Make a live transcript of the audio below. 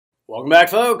Welcome back,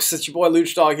 folks. It's your boy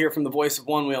Luch Dog here from the voice of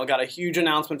Onewheel. Got a huge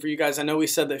announcement for you guys. I know we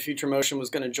said that Future Motion was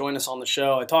going to join us on the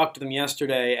show. I talked to them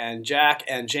yesterday, and Jack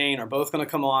and Jane are both going to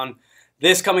come on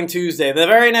this coming Tuesday. The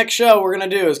very next show we're going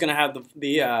to do is going to have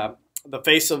the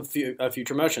face of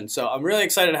Future Motion. So I'm really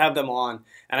excited to have them on,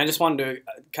 and I just wanted to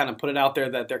kind of put it out there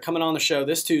that they're coming on the show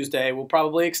this Tuesday. We'll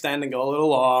probably extend and go a little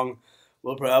long.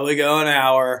 We'll probably go an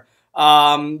hour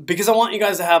because I want you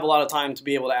guys to have a lot of time to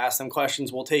be able to ask them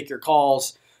questions. We'll take your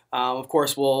calls. Of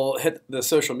course, we'll hit the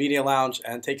social media lounge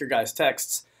and take your guys'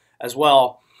 texts as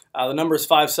well. The number is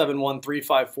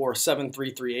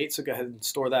 571-354-7338, so go ahead and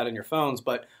store that in your phones.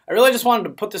 But I really just wanted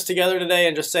to put this together today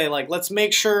and just say, like, let's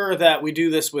make sure that we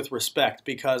do this with respect,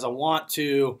 because I want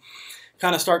to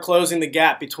kind of start closing the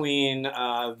gap between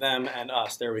them and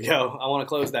us. There we go. I want to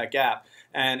close that gap.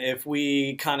 And if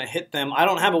we kind of hit them, I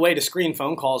don't have a way to screen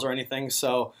phone calls or anything,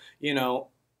 so, you know,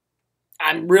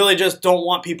 I really just don't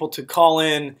want people to call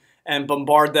in and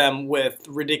bombard them with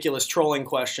ridiculous trolling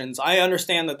questions. I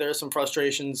understand that there's some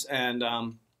frustrations and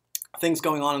things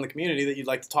going on in the community that you'd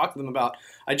like to talk to them about.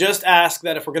 I just ask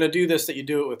that if we're going to do this, that you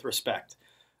do it with respect,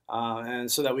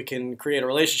 and so that we can create a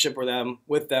relationship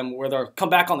with them where they'll come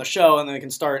back on the show and then we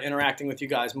can start interacting with you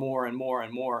guys more and more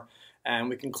and more. And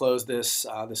we can close this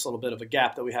this little bit of a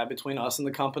gap that we have between us and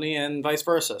the company and vice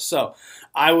versa. So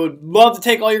I would love to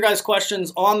take all your guys'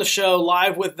 questions on the show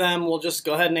live with them. We'll just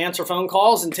go ahead and answer phone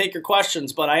calls and take your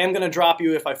questions. But I am going to drop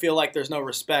you if I feel like there's no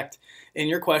respect in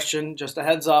your question, just a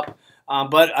heads up.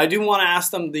 But I do want to ask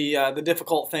them the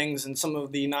difficult things and some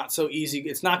of the not so easy.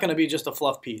 It's not going to be just a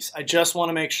fluff piece. I just want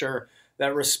to make sure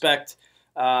that respect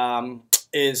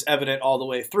is evident all the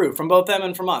way through from both them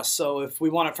and from us. So if we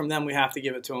want it from them, we have to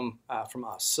give it to them from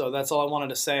us. So that's all I wanted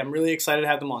to say. I'm really excited to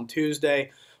have them on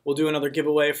Tuesday. We'll do another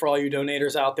giveaway for all you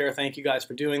donators out there. Thank you guys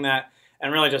for doing that.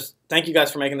 And really just thank you guys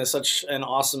for making this such an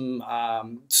awesome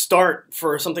start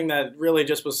for something that really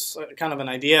just was kind of an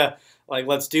idea. Like,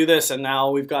 let's do this. And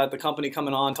now we've got the company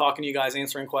coming on, talking to you guys,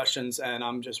 answering questions. And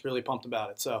I'm just really pumped about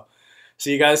it. So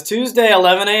see you guys Tuesday,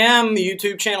 11 a.m., the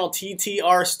YouTube channel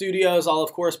TTR Studios. I'll,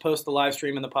 of course, post the live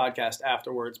stream and the podcast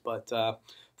afterwards. But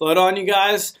float on, you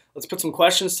guys. Let's put some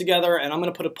questions together. And I'm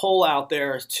going to put a poll out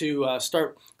there to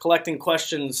start collecting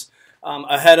questions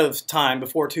ahead of time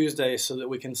before Tuesday so that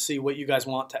we can see what you guys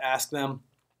want to ask them.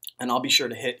 And I'll be sure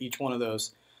to hit each one of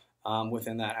those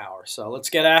within that hour. So let's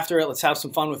get after it. Let's have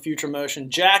some fun with Future Motion.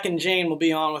 Jack and Jane will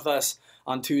be on with us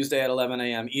on Tuesday at 11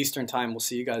 a.m. Eastern Time. We'll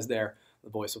see you guys there.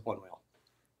 The voice of Onewheel.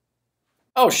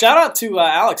 Oh, shout out to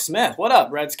Alex Smith. What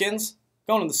up, Redskins?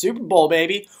 Going to the Super Bowl,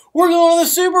 baby. We're going to the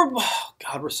Super Bowl. Oh,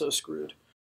 God, we're so screwed.